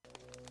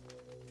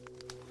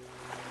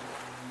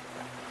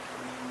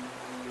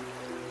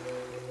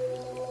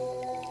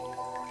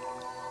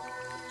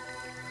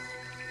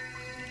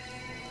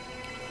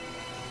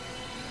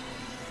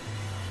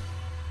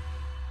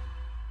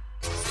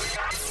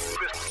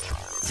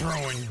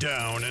Throwing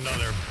down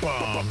another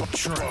bomb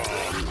track.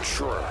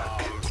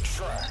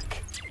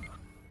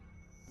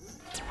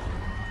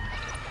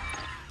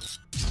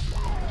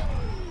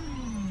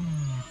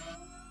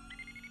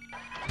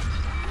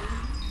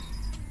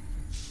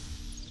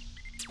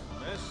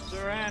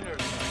 Mr.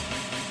 Anderson.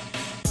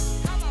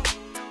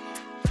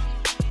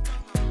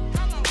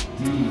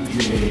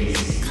 DJ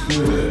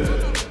Smith.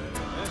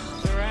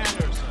 Mr.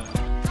 Anderson.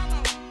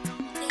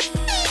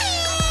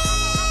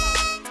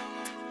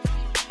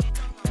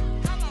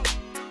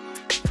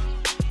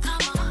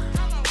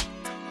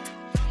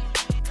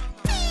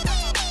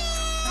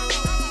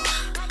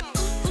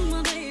 Ooh,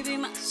 my baby,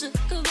 my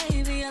sugar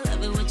baby, I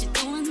love it what you're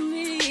doing to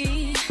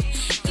me.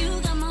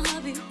 You got my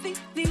heart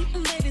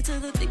beating, baby, to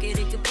the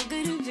biggity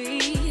boogity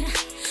beat.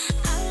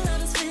 I love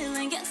this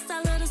feeling, yes,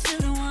 I love this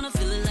feeling, wanna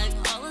feel it like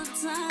all the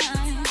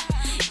time.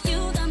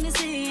 You got me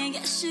seeing,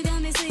 yes, you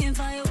got me seeing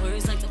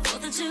fireworks like the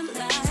 4th of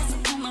July. So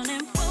come on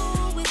and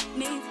roll with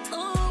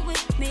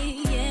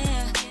me,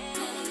 yeah.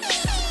 So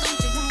don't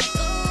you wanna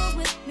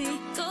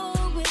go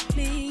with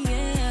me,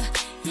 yeah,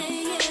 yeah,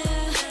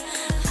 yeah.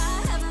 I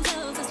haven't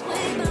felt this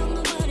way about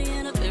nobody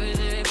in a very,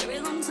 very, very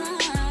long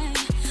time.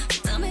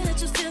 So tell me that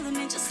you're feeling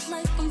me just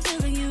like I'm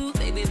feeling you,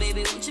 baby,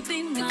 baby, won't you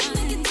be mine? You can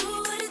make it do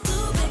what it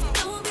do, baby,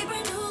 don't be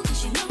brand new,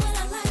 'cause you know what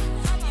I like.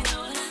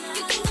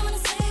 You can go and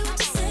say what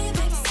you say,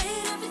 baby, say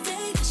it every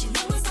day, 'cause you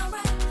know it's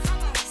alright.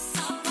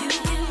 You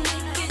can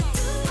make it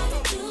do what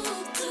it do,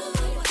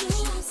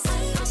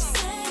 say what you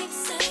say,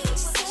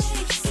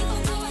 keep on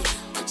doing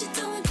what you're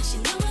doing, 'cause you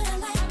know what I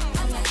like.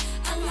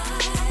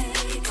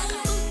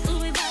 Ooh,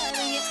 we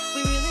vibing, yeah,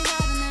 we really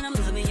vibing, and I'm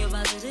loving your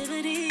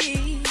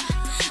positivity.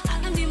 I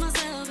can be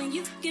myself and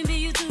you can be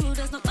you too.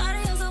 There's nobody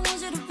else I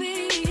want you to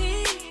be.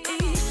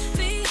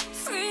 Be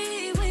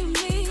free with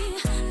me,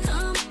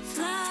 come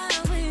fly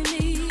with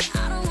me.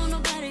 I don't want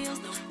nobody else,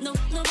 no,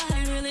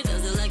 nobody really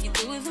does it like you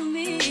do it for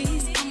me.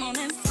 So come on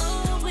and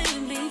flow with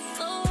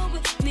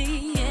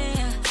me,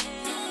 yeah.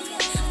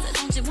 So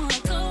don't you wanna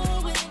go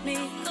with me,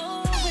 yeah.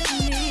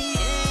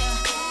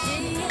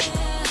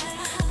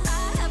 I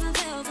haven't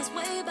felt this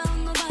way about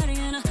nobody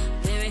in a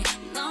very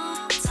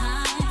long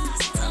time.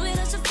 So tell me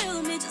that you're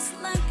feeling me just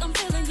like I'm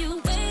feeling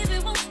you, baby,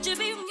 won't you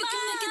be mine? You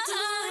can make it do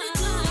what it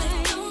do, baby,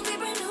 don't be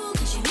brand new,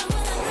 'cause you know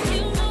what I like.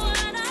 You know what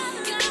I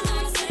like. You can go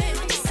and say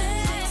what you say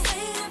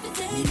it every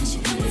day, 'cause you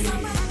know it's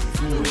alright.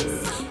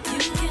 You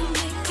can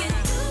make it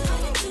do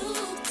what it do,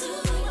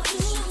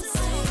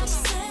 say what you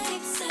say,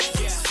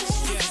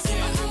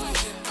 keep on doing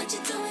what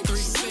you're doing,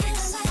 'cause you know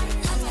what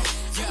I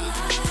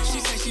like. She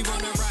said she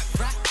wanna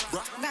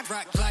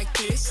rock like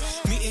this.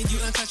 Me and you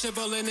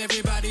untouchable and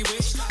everybody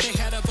wish they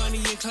had a Bunny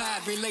and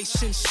Clyde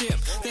relationship.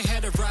 They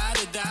had a ride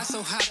or die,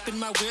 so hop in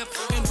my whip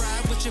and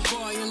ride with your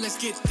boy and let's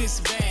get this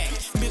bag.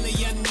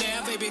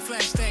 Millionaire, baby,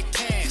 flash that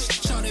cash.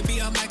 Shorty be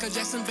a Michael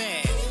Jackson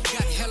bag.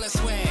 Got hella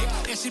swag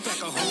and she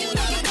pack a whole lot of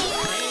cash.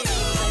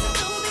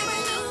 Don't be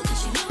brand new,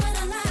 'cause you know what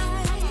I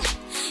like.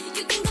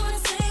 You can go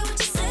and say what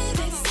you say,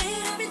 baby, say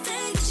it every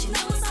day, 'cause you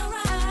know it's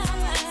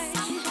alright.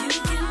 You can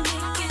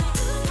make it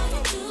do what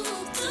it do,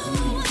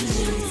 what you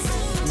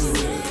say,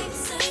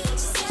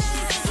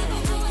 keep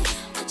on doing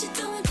what you're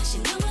doing, 'cause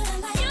you know what I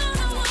like. You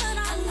know what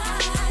I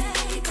like.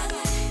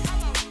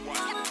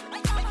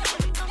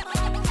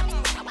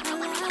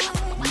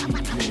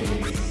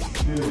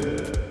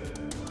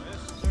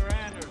 Mr.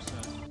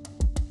 Anderson.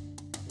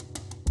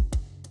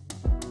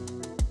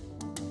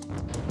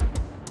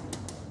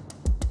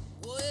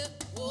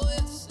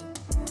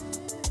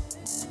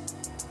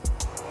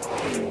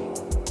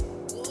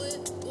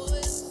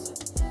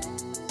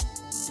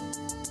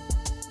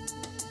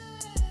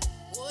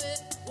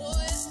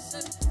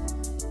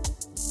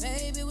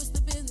 Baby, what's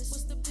the business?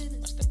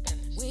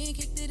 We ain't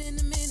kicked it in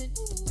a minute.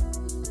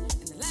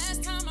 And the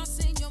last time I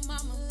seen your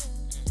mama,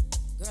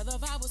 girl, the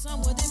vibe was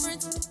somewhat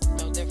different.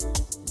 No different.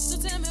 So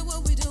tell me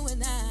what we doing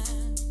now.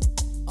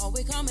 Are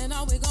we coming?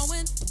 Are we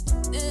going?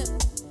 Yeah.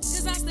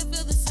 'Cause I still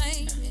feel the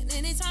same. And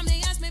anytime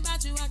they ask me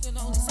about you, I can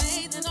only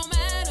say that no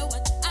matter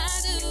what I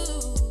do,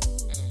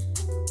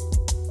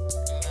 No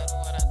matter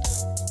what I do.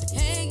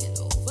 can't get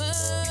over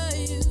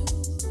you.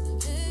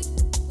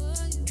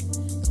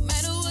 No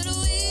matter what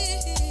we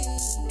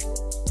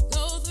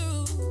go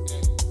through,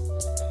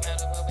 No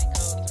matter what we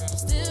go through.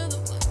 still the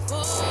one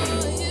for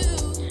you.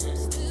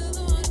 Still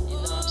the one for You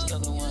know I'm still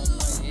the one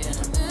for you.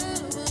 no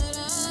matter what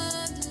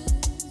I do,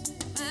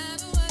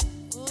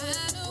 no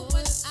matter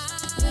what I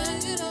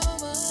can't get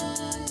over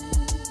you.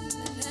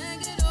 Can't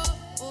get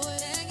over,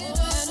 can't get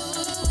over. No matter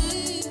what we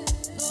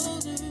go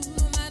through.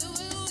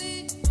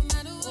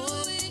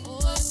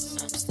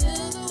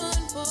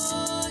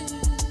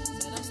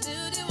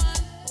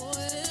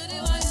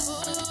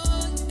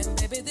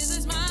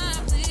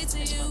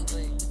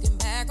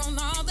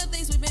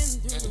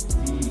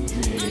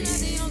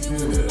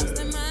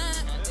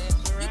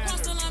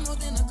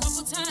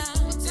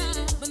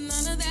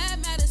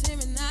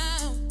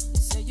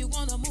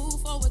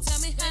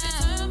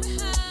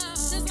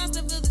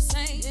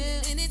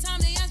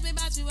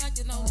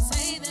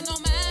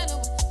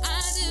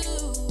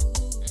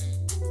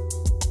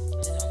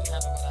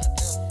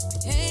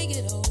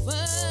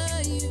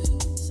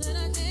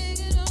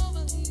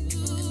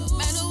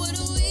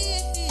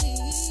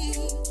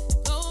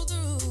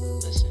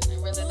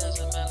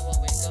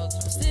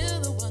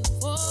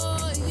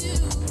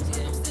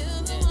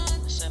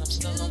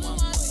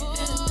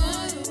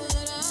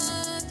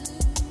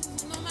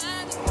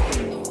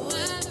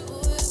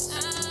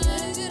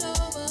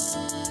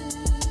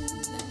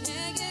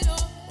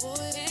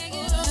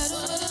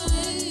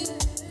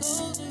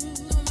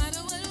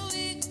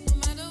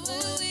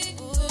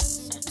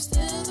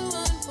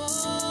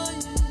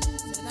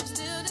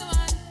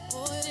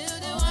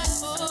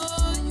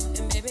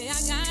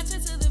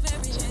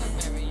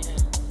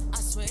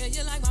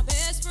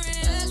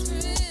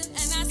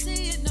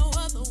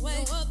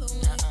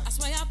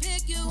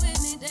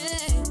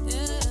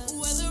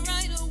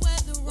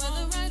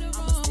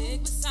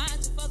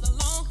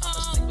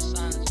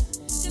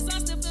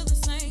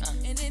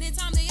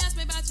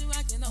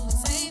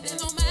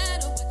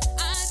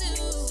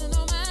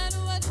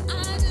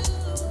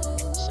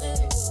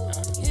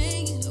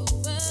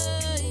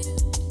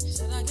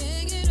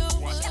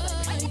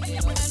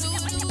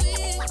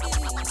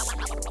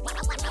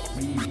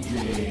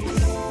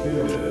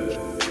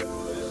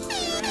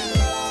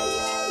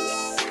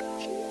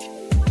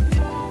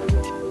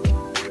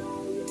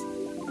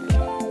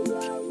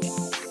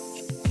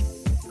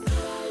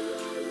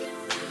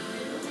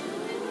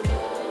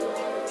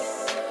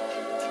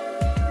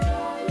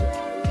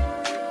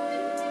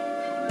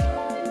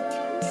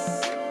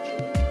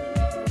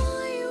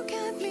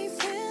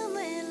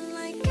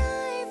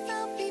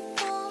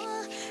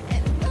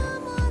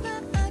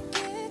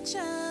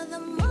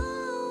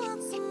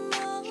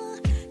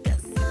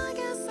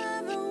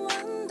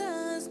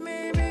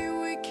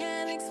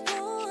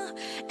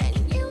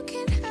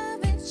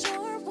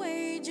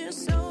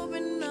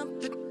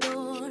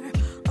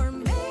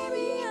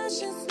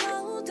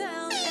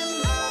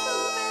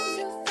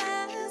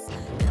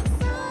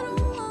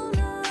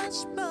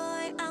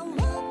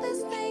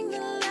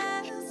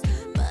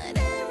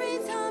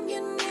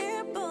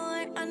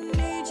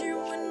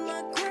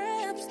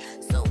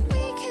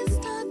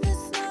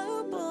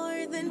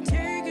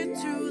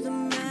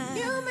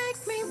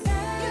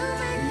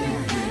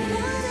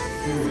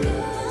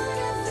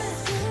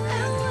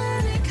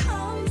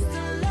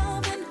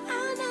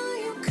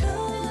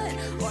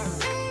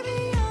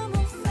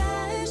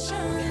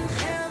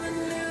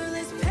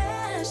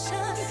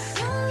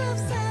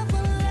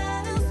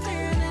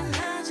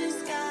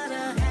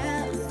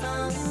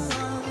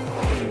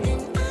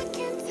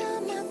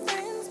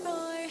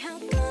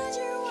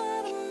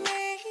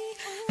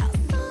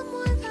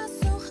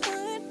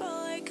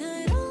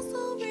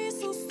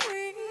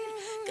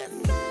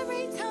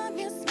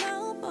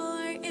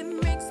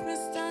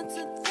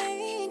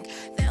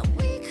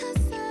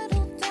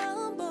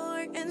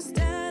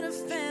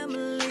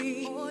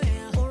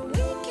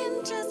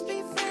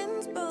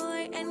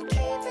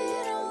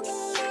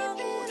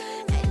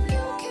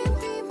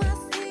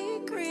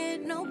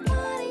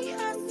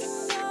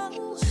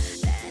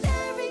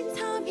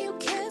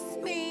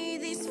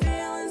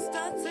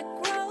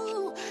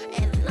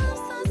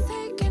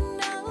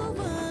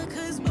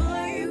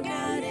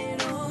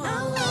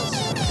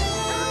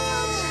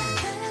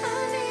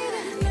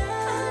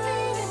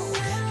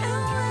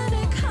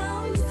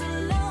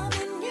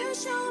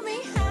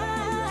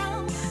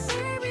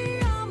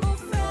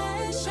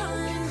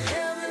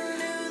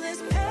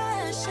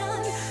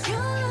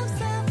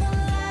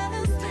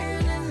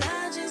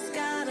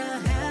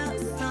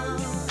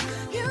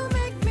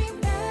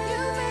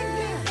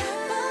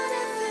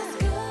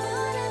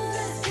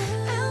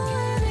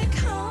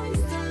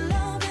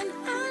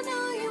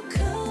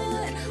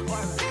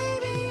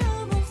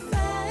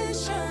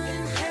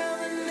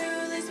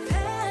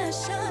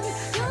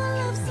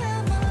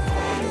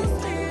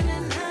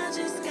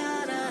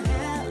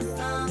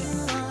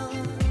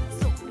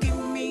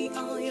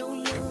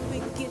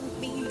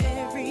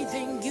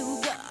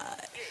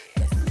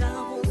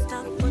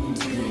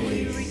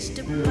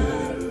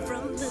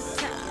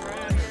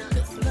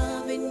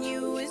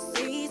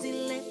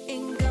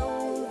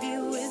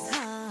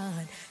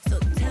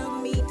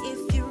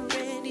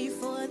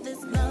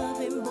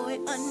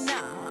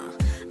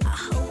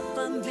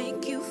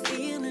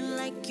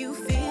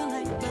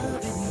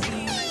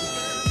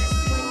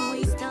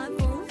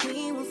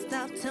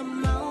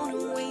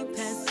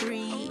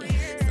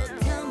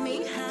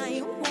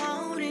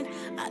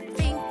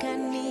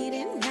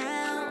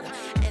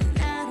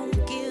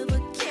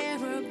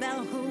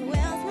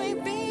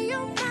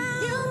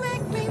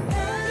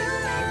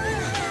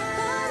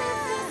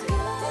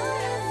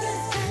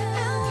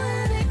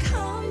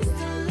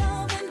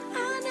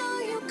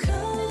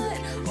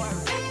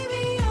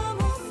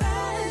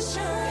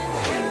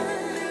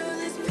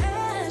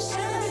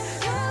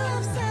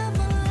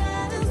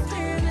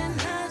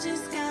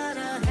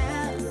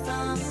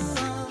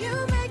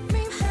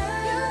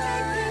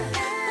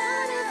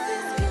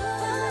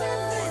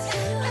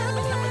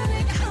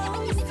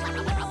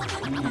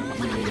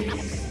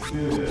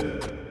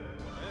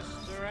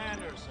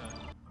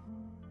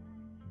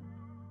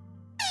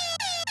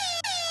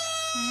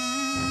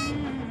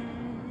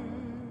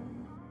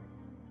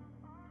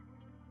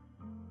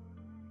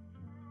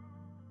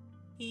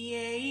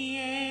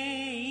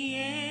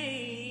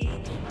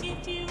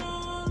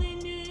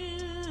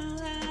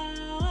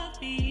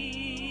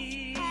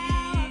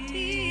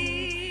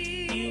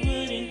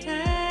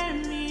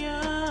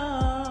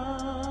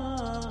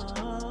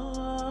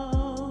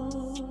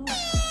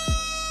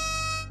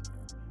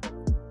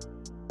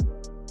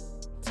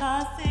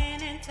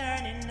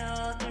 burning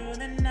all through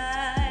the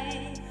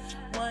night,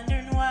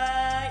 wondering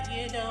why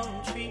you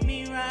don't treat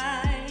me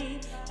right.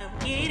 I'm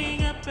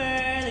getting up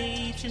early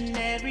each and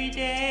every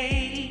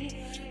day.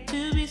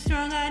 To be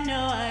strong, I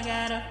know I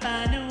gotta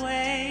find a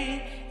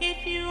way.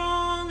 If you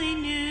only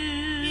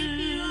knew, if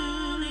you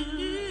only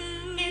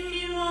knew, if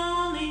you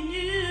only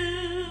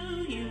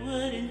knew, you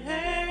wouldn't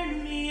hurt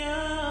me. Oh.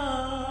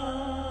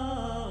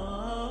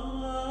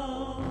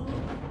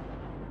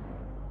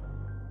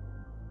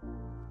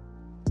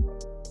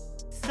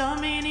 So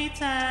many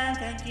times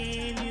I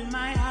gave you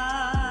my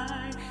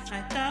heart.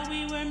 I thought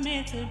we were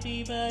meant to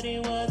be, but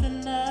it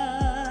wasn't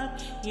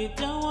love. You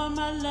don't want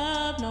my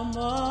love no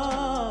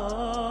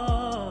more.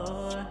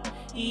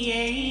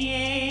 Yeah,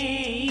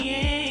 yeah,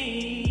 yeah.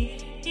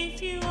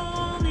 If you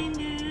only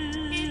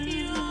knew, if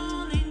you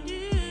only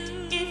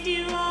knew, if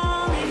you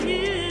only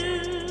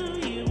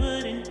knew, you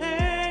wouldn't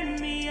hurt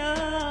me. Oh.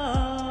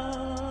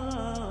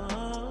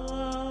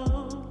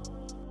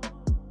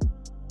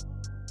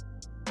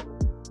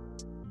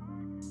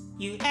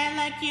 You act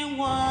like you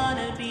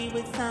wanna be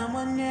with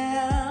someone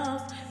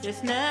else.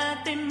 There's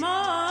nothing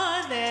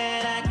more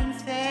that I can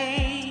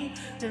say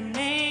to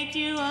make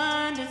you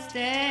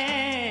understand.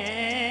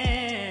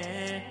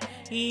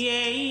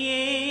 Yeah,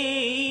 yeah,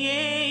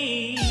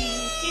 yeah.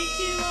 If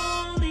you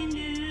only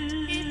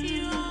knew, if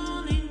you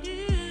only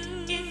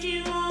knew, if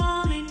you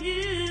only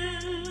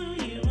knew,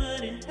 you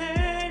wouldn't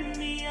hurt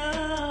me.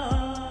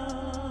 Oh.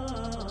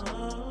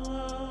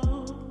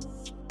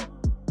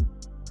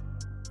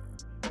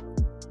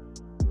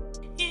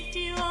 If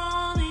you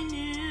only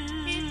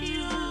knew, if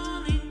you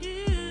only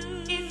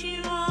knew, if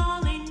you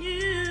only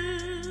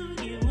knew,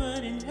 you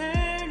wouldn't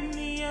hurt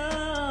me. Oh.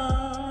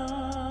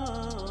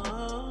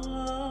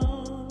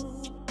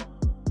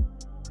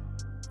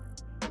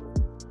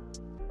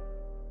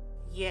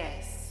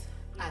 Yes,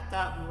 I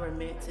thought we were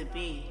meant to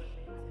be,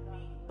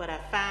 but I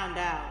found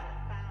out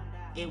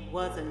it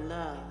wasn't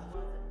love.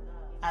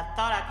 I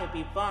thought I could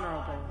be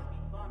vulnerable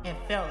and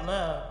felt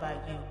loved by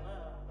you,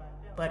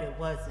 but it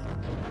wasn't.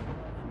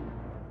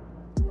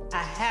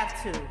 I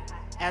have to,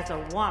 as a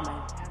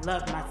woman,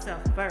 love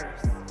myself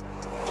first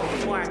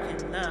before I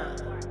can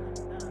love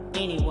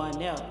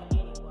anyone else.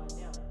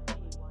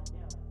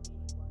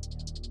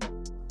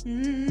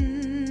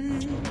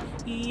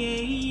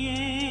 Yeah,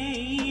 yeah,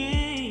 yeah.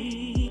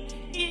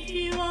 If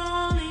you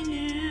only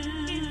knew,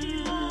 if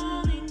you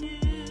only knew,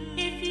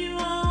 if you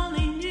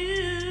only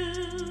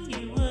knew,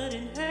 you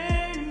wouldn't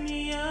hurt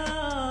me. Oh.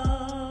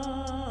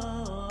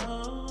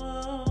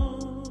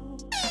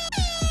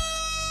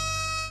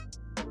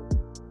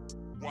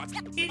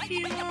 If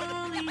you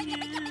only knew, if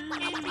you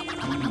only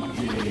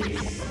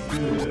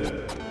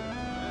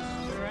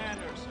Mr.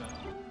 Anderson.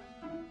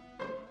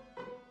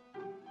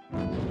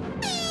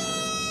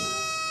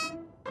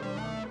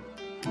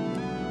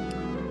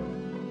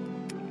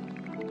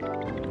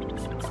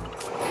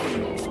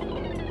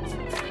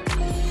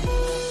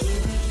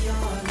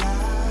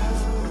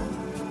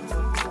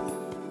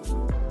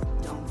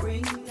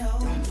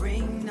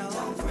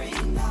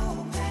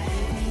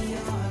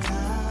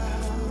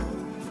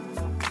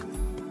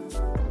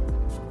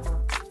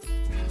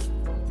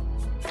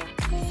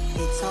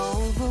 It's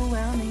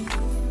overwhelming,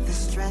 the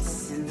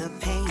stress and the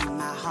pain,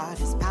 my heart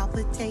is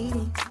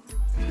palpitating.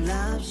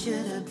 Love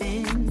should have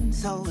been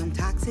so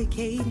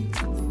intoxicating.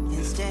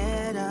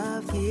 Instead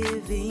of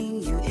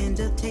giving, you end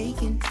up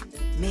taking.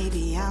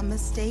 Maybe I'm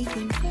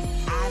mistaken.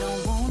 I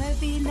don't wanna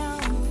be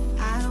known,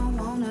 I don't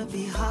wanna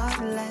be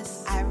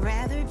heartless. I'd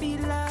rather be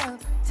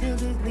loved till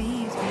it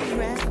leaves me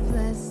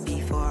breathless.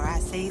 Before I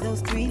say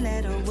those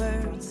three-letter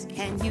words,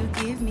 can you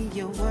give me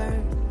your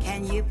word?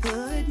 Can you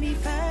put me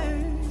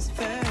first,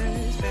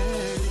 first,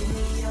 first? Give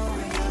me your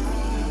love.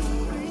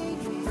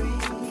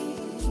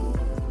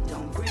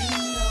 Don't bring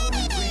no,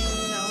 bring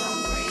no,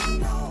 bring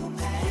no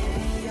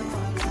pain. Your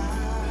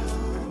love.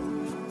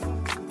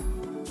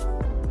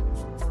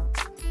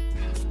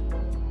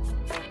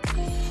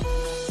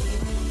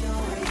 Give me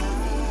your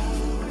love.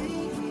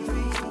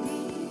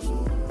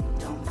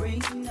 Don't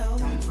bring no,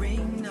 don't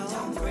bring no,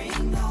 don't bring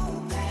no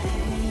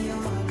pain.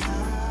 Your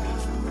love.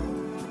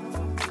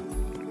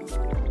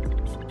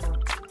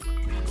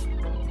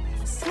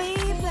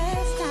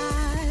 Sleepless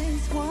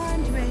nights,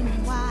 wondering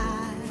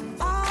why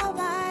all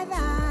my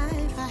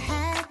life I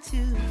had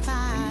to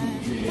fight.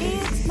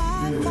 It's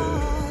my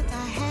fault,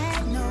 I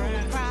had no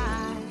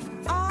pride.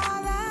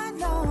 All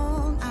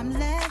alone, I'm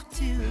left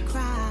to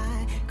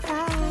cry,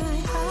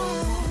 cry,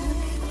 cry.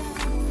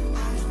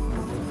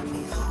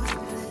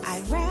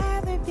 I'd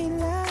rather be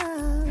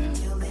loved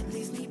till it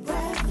leaves me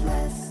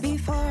breathless.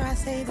 Before I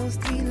say those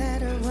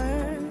three-letter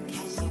words,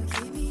 can you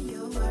give me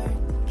your word?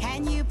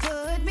 Can you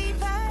put me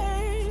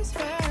first,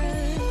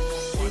 first?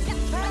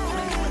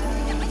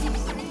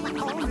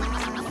 Oh my.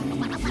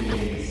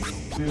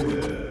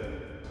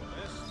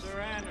 Mr.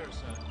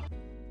 Anderson.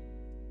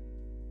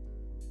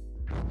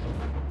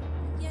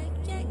 Yeah,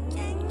 yeah,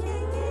 yeah,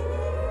 yeah, yeah.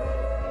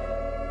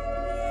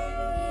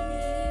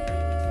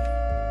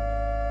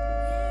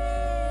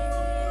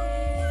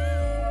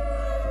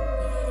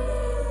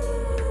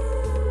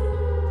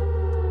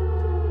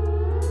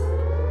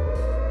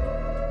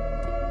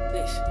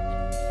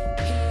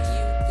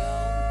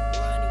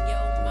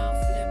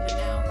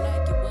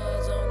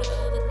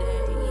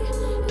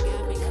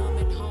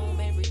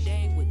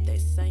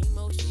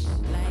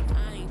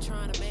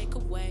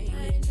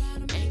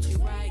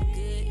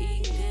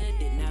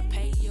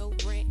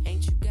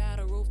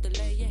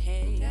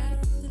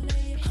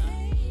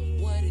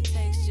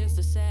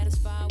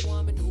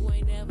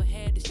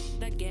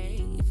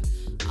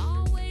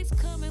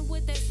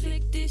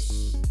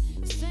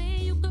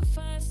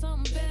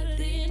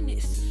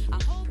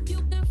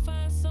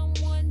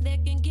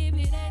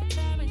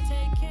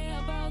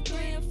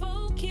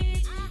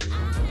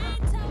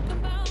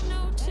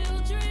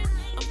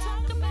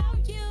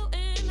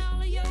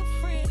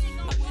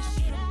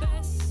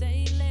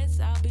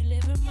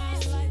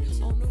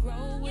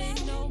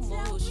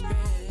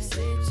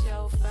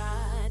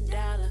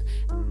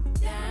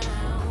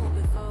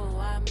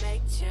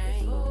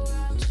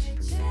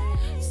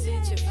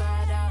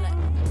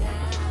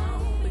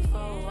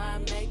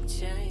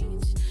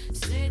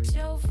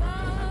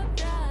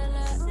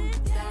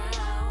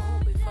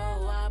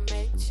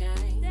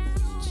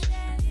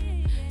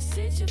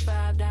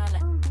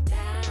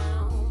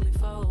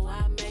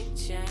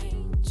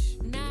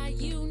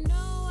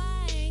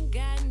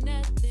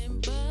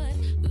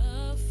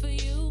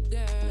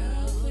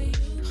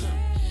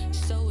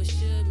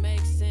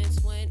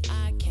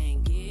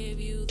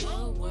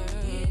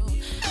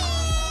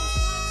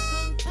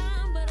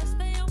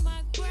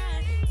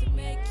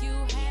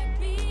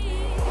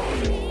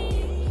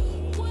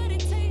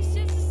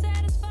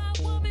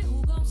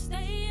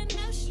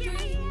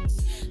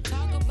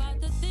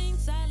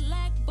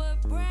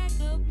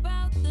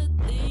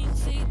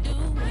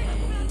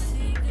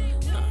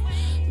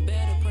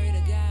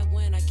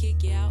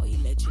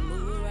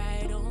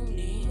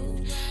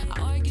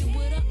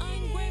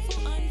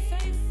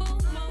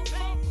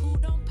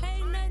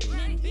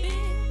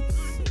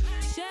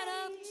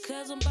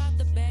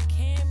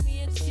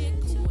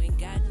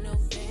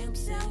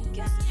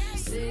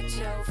 Sit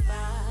your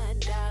 $5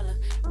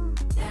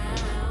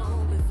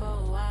 down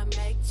before I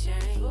make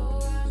change.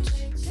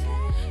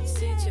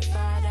 Sit your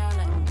 $5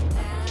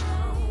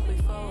 down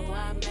before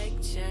I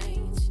make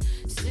change.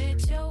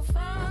 Sit your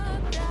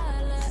 $5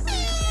 down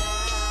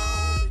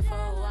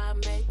before I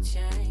make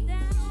change.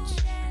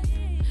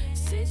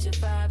 Sit your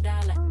 $5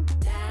 down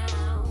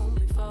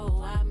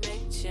before I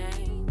make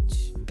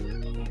change.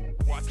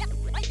 What?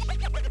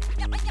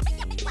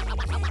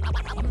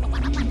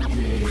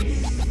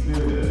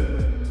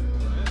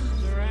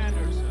 Mr.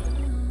 Anderson.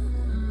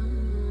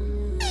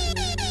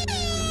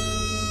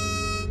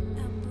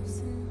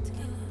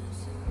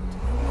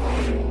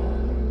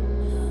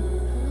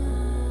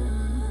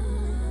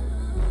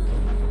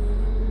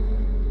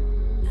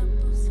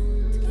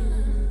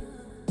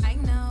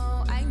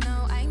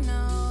 I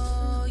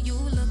know, you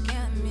look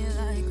at me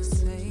like a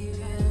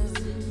savior.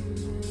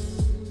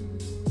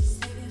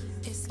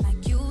 It's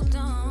like you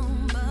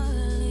don't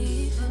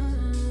believe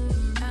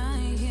I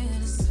ain't here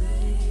to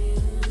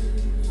save.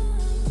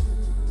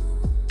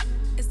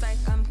 It's like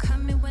I'm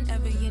coming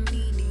whenever you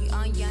need me.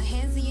 On your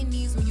hands and your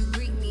knees when you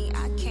greet me.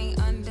 I can't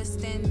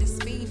understand this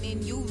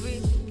feeling. You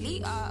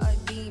really are a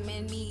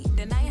demon. Me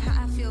denying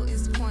how I feel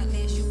is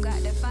pointless. You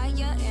got the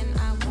fire and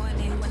I want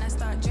it. When I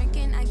start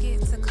drinking, I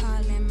get to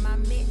calling. My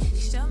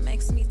mixture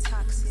makes me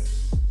toxic.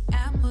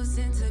 Apples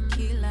and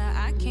tequila.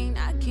 I can't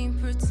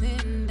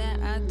pretend that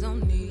I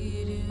don't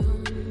need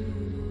you.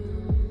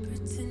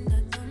 Pretend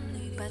I don't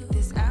need you. But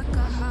this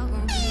alcohol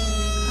gon' keep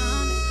me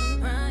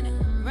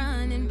coming,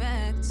 running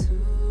back to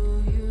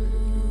you.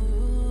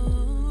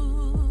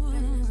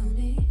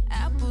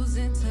 Apples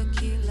and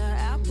tequila,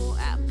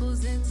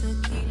 apples and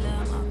tequila.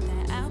 I'm off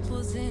that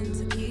apples and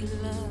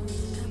tequila.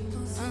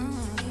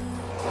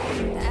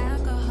 The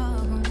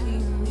alcohol gon'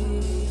 keep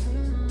me.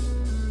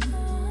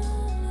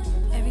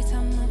 Every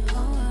time I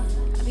pull up,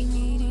 I be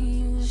needing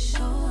you to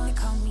show up. They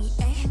call me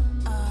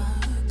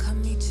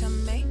come meet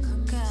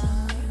Jamaica.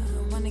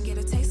 Wanna get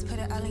a taste, put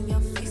it all in your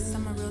face.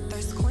 I'm a real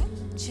thirst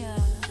quencher.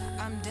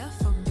 I'm deaf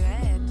for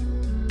bad.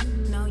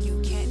 No, you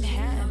can't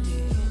have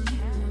it.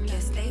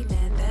 Yes, they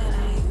did that. I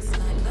ain't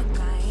smart. Look,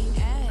 I ain't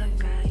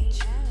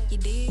average. You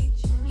dig?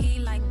 He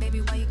like,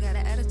 baby, why you got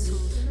an attitude?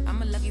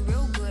 I'ma love you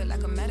real good,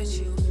 like I'm mad at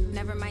you.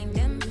 Never mind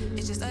them,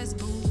 it's just us,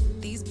 boo.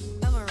 These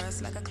cover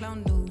us like a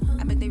clown do.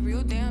 I bet they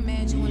real damn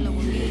mad you in love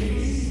with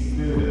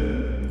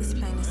me. It's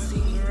plain to see.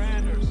 Mr.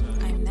 Anderson.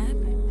 I'm not.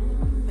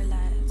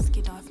 Relax,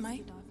 get off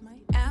my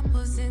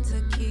apples and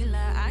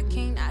tequila. I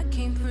can't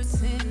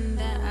pretend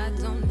that I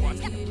don't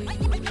need you.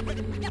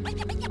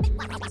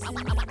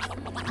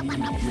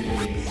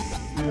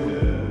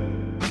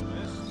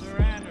 Mr.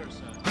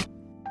 Anderson.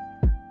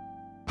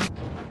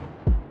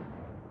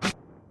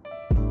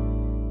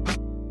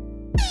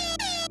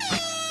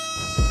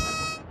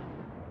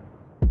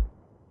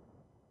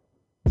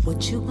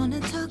 What you wanna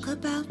talk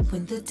about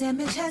when the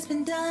damage has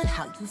been done?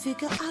 How you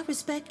figure I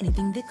respect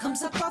anything that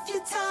comes up off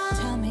your tongue?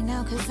 Tell me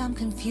now, cause I'm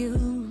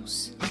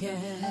confused. Yeah.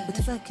 What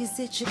the fuck is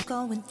it you're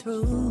going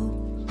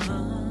through?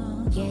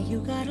 Yeah,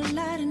 you got a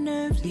lot of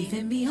nerve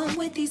leaving me home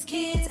with these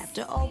kids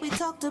after all we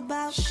talked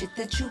about. Shit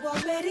that you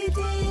already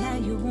did. Now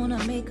you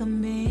wanna make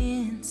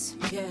amends.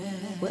 Yeah.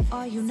 Where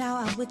are you now?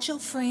 Out with your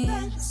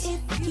friends. But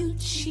if you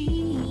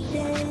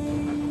cheated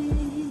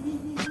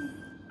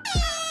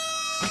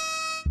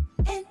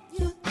and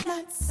you're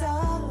not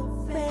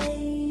sorry,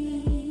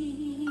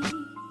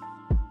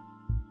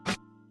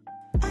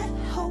 I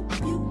hope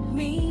you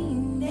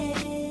mean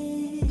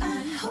it.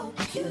 I hope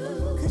you,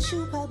 cause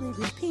you probably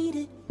repeat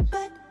it.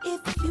 But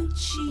if you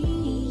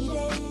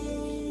cheated,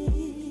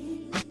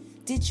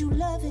 did you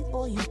love it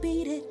or you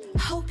beat it?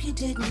 Hope you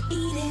didn't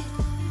eat it.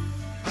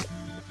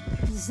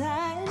 Cause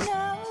I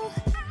know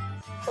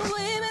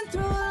we've been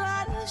through a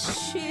lot of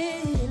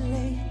shit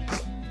lately.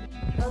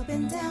 Up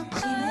and down,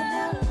 in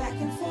and out, back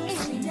and forth,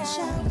 scream and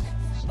shout.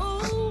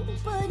 Ooh,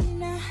 but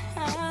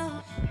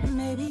now,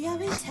 maybe I'll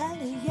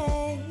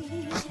retaliate.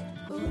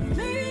 Ooh,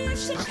 maybe I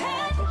should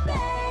pack it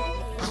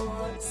back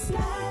or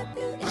slap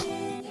you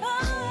in.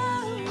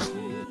 Oh,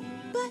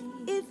 but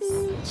if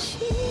you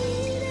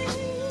cheated,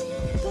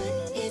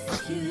 but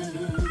if you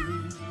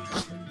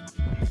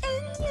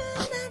and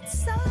you're not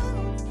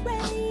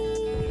sorry,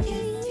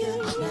 if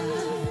you're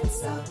not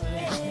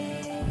sorry,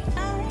 I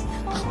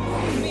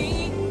hope you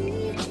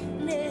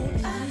mean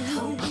it. I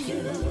hope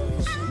you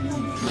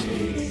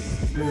mean it.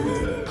 But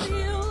if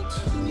you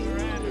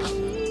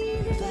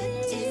cheated, but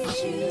if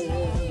you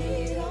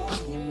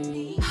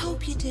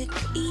hope you didn't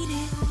eat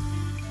it.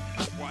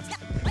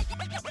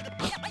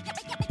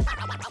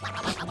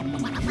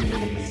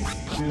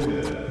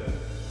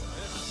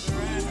 Mr.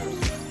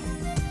 Anderson.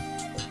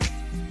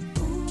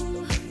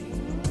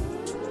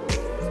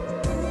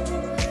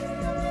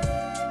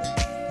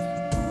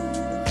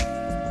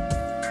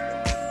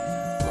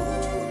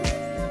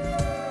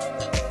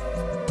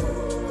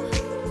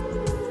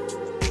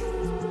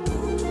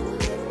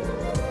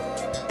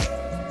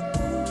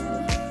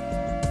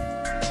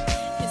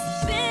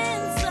 It's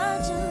been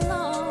such a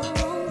long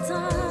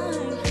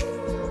time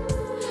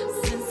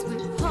since we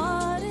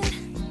parted,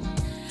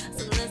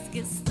 so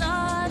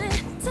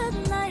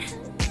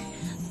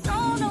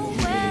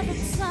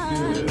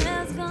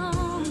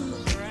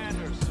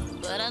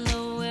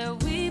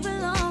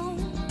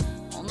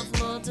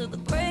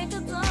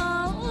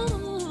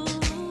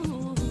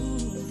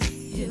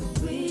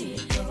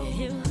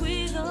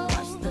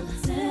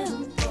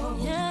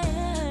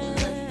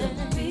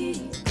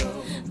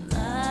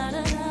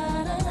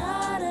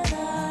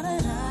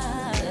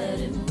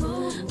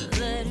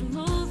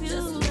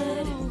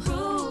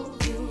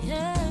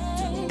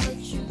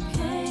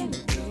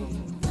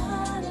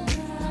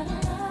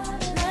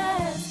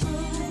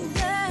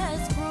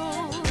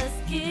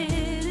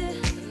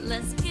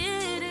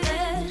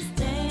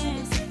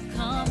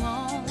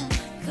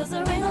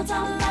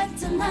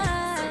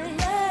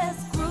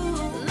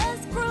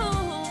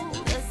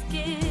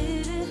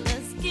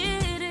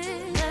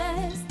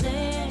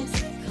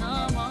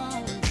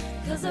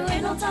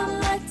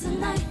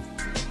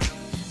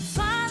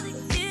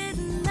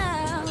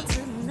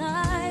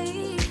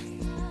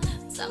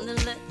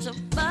let your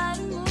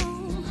body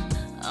move.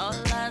 All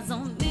eyes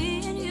on me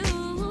and you.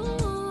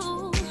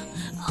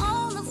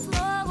 On the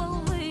floor where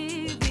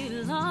we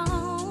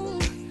belong.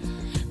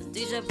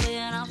 DJ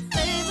playing our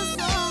favorite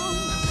song.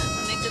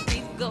 Make the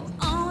beat go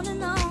on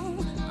and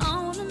on,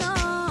 on and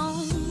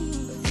on.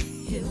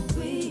 Here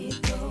we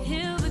go,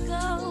 here we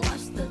go.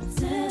 Watch the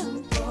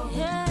tempo,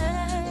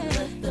 yeah.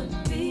 Let the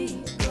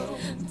beat go.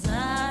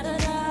 Da da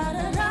da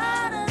da da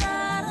da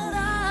da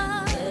da.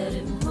 Let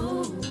it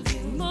move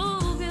you,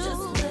 move you.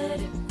 Just let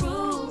it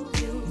groove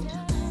you.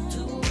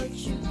 Do what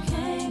you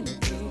came to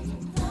do.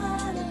 Da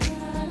da da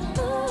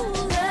da.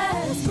 Ooh,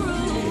 let's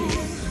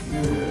groove.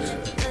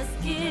 Let's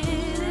get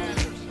it,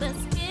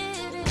 let's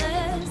get it,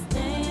 let's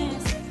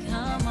dance.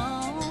 Come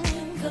on,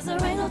 'cause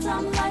there ain't no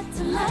time like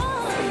tonight.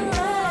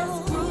 Let's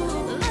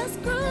groove, let's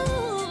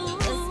groove.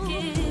 Let's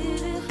get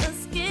it,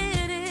 let's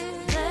get it,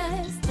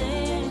 let's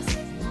dance.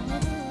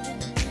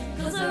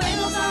 'Cause there ain't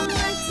no time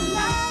like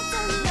tonight.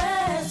 And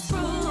let's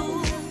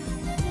groove,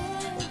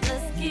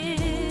 let's get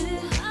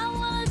it. I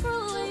wanna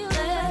groove with you,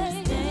 let's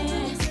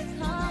dance.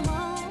 Come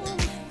on,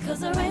 'cause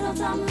there ain't no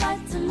time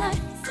like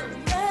tonight. So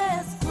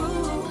let's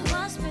groove,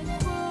 watch me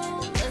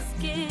groove. Let's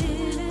get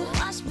it,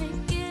 watch me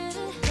get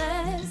it.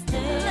 Let's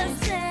dance, let's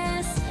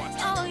dance.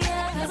 Oh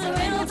yeah, 'cause there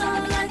ain't no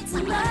time like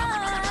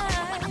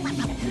tonight.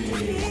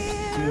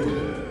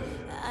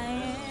 I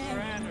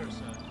am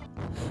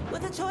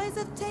With a choice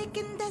of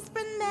taking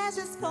desperate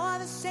measures for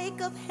the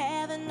sake of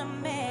having a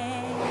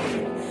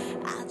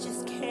man. I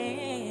just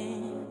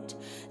can't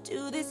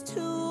do this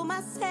to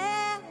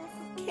myself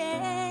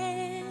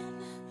again.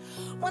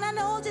 When I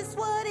know just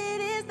what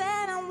it is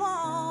that I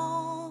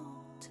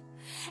want,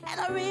 and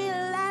I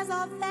realize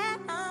all that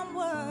I'm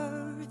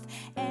worth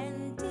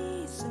and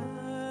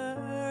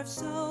deserve.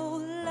 So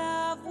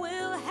love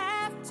will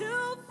have to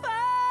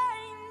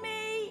find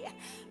me.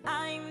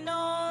 I'm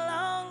no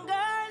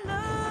longer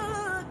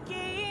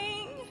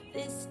looking.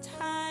 This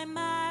time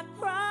I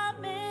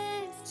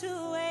promise to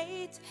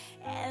wait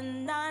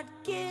and not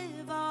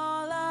give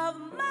all of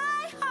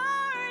my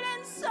heart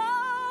and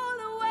soul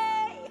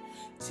away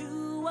to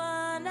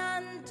an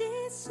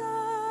undeserving.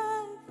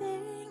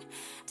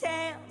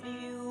 Tell me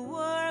you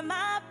were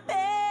my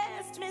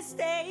best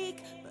mistake,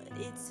 but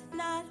it's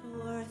not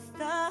worth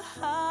the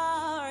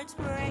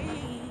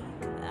heartbreak.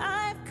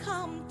 I've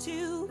come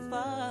too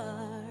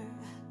far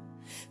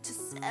to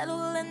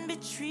settle and be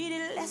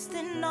treated less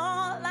than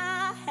all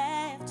I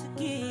have to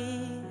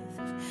give.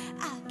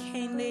 I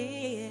can't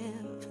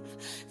live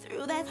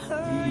through that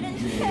hurt and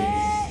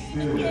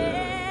pain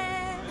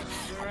again.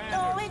 I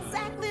know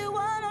exactly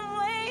what I'm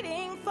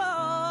waiting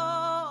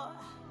for,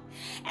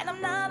 and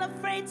I'm not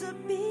afraid to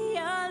be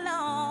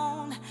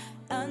alone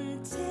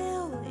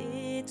until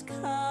it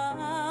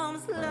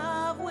comes.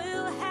 Love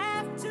will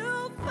have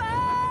to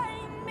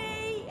find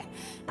me.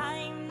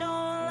 I'm no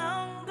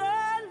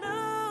longer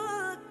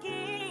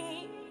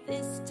looking.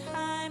 This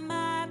time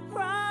I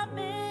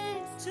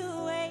promise to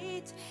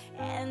wait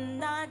and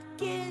not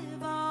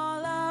give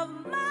all of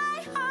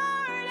my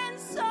heart and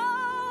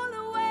soul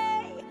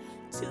away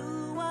to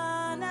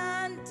an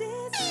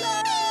undeserving.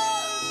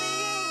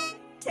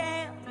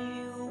 Tell me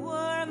you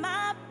were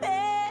my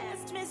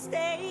best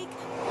mistake.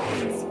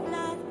 It's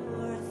not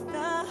worth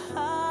the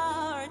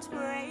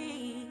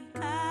heartbreak.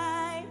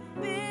 I've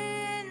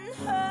been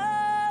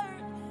hurt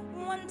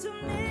one too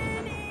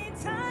many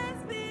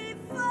times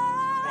before.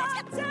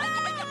 Down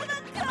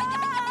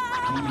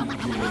the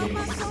call of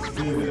my soul.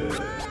 Mr.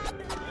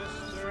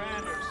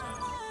 Anderson.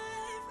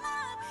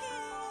 My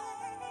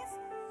peace.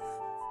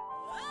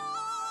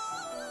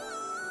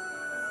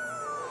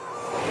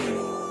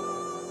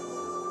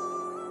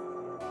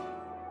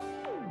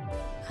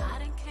 I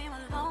done came a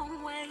long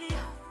way,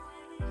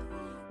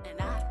 and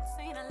I done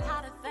seen a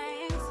lot of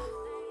things.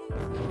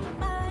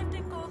 My life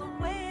didn't go the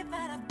way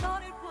that I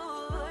thought it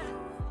would.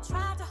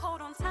 Tried to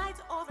hold on tight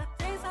to all the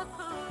things I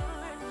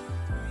could.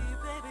 3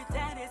 baby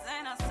daddies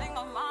and a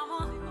single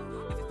mama.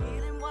 If you're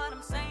feeling what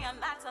I'm saying,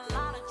 that's a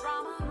lot of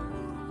drama.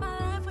 My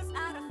life was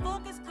out of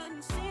focus,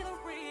 couldn't see the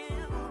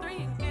real. 3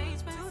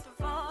 engagements, 2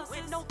 divorces,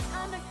 with no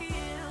time to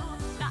heal.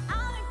 Now I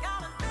done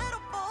got a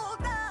little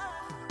bolder,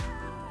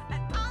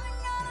 and I done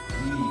got a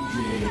little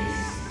DJ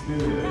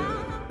Spirit. now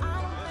I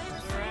don't play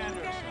the same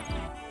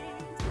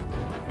games,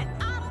 and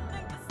I don't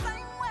think the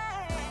same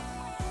way.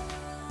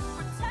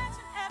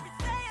 Protection every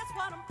day is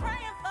what I'm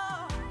praying for.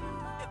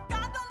 If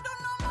God don't do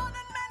no more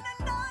than men, then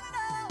done it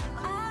all.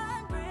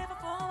 I'm grateful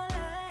for my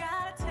life,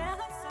 gotta tell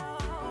him so.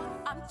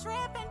 I'm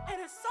dripping in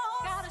his soul,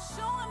 gotta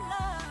show him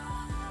love.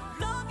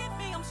 Look at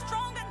me, I'm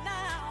stronger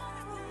now.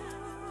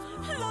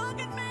 Look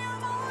at me,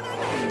 I'm older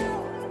now.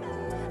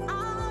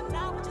 I'm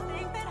not what you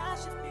think that I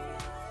should be.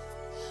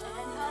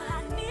 And all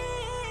I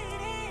need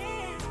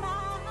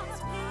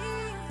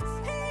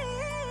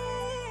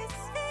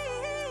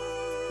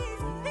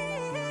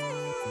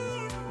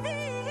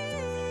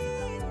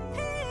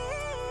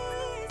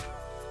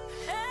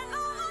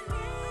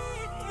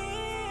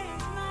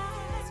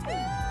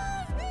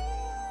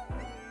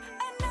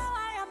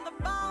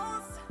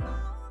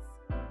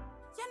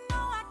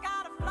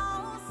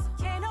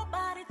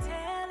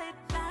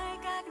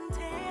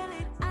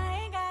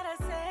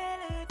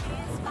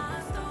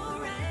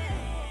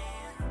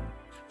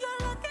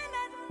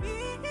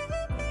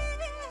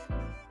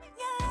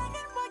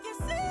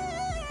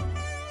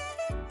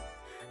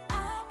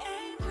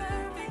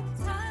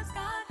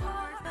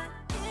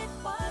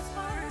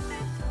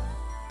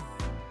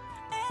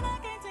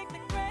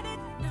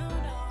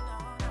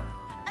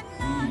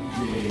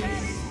Good. Mr.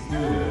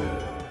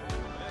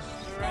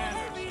 Anderson.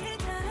 Every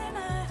time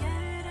I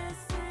get a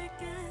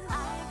second, I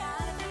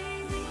gotta be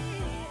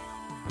here.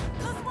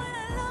 'Cause when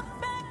I look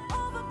back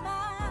over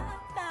my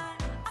life,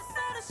 I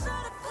said I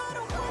shoulda,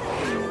 coulda,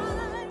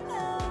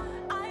 woulda.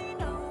 I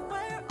know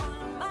where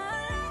all of my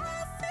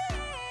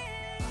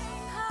lessons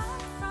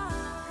come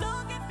from.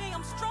 Look at me,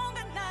 I'm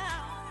stronger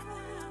now.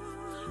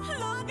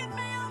 Look at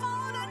me, I'm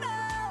older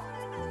now.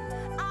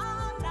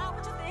 I'm not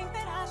what you think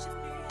that I should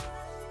be.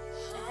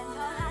 And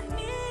all I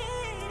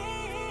need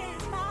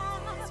is my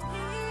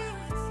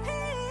peace,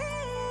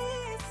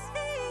 peace,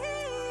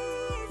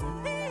 peace,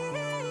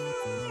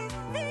 peace,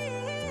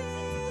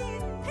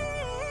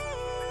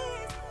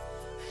 peace.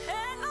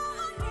 And all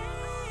I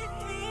need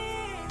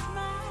is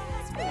my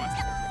DJ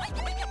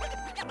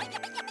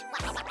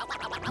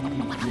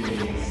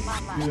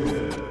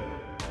Good.